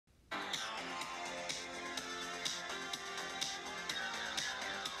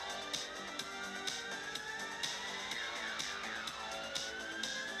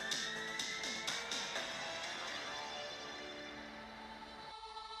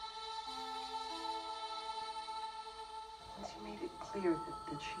clear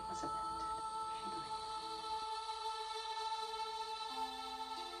that she wasn't meant to. She believed.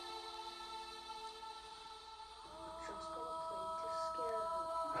 Just gonna play to scare her.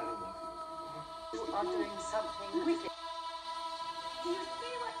 I don't love you anymore. You are doing something wicked. Do you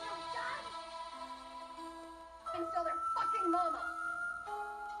see what you've done? And still their fucking mama.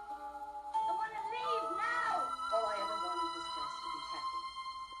 I want to leave now. All I ever wanted was for us to be happy.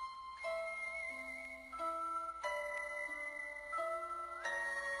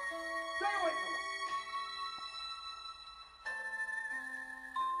 Stay away from us.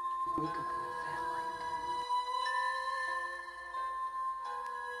 We could be a family again.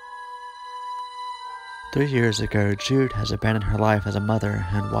 3 years ago, Jude has abandoned her life as a mother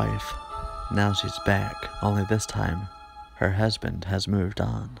and wife. Now she's back, only this time, her husband has moved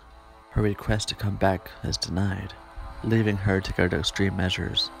on. Her request to come back is denied, leaving her to go to extreme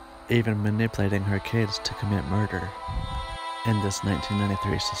measures, even manipulating her kids to commit murder. In this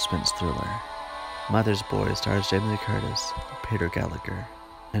 1993 suspense thriller, Mother's Boy stars Jamie Lee Curtis, Peter Gallagher,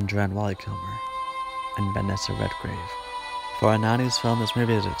 and Wally Kilmer, and Vanessa Redgrave. For a 90s film, this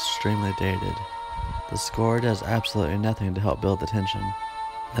movie is extremely dated. The score does absolutely nothing to help build the tension.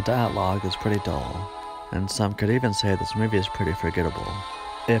 The dialogue is pretty dull, and some could even say this movie is pretty forgettable,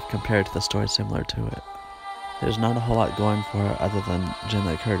 if compared to the story similar to it. There's not a whole lot going for it other than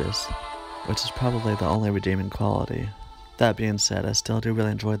Jamie Lee Curtis, which is probably the only redeeming quality. That being said, I still do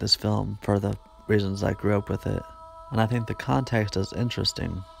really enjoy this film for the reasons I grew up with it, and I think the context is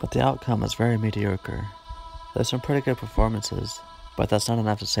interesting, but the outcome is very mediocre. There's some pretty good performances, but that's not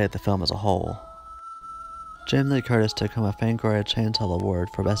enough to save the film as a whole. Jamie Lee Curtis took home a Fangoria Chainsaw Award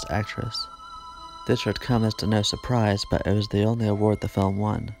for Best Actress. This should come as to no surprise, but it was the only award the film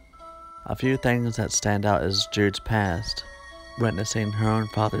won. A few things that stand out is Jude's past, witnessing her own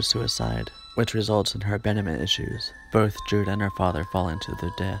father's suicide, which results in her abandonment issues, both Jude and her father falling to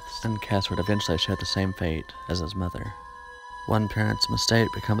their deaths, and Cass would eventually share the same fate as his mother. One parent's mistake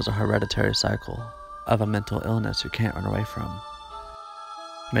becomes a hereditary cycle of a mental illness you can't run away from,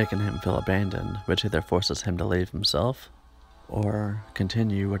 making him feel abandoned, which either forces him to leave himself or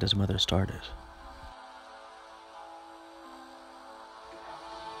continue what his mother started.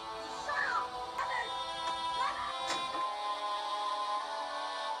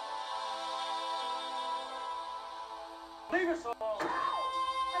 Leave us alone!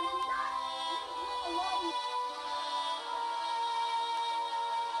 I will not leave you alone.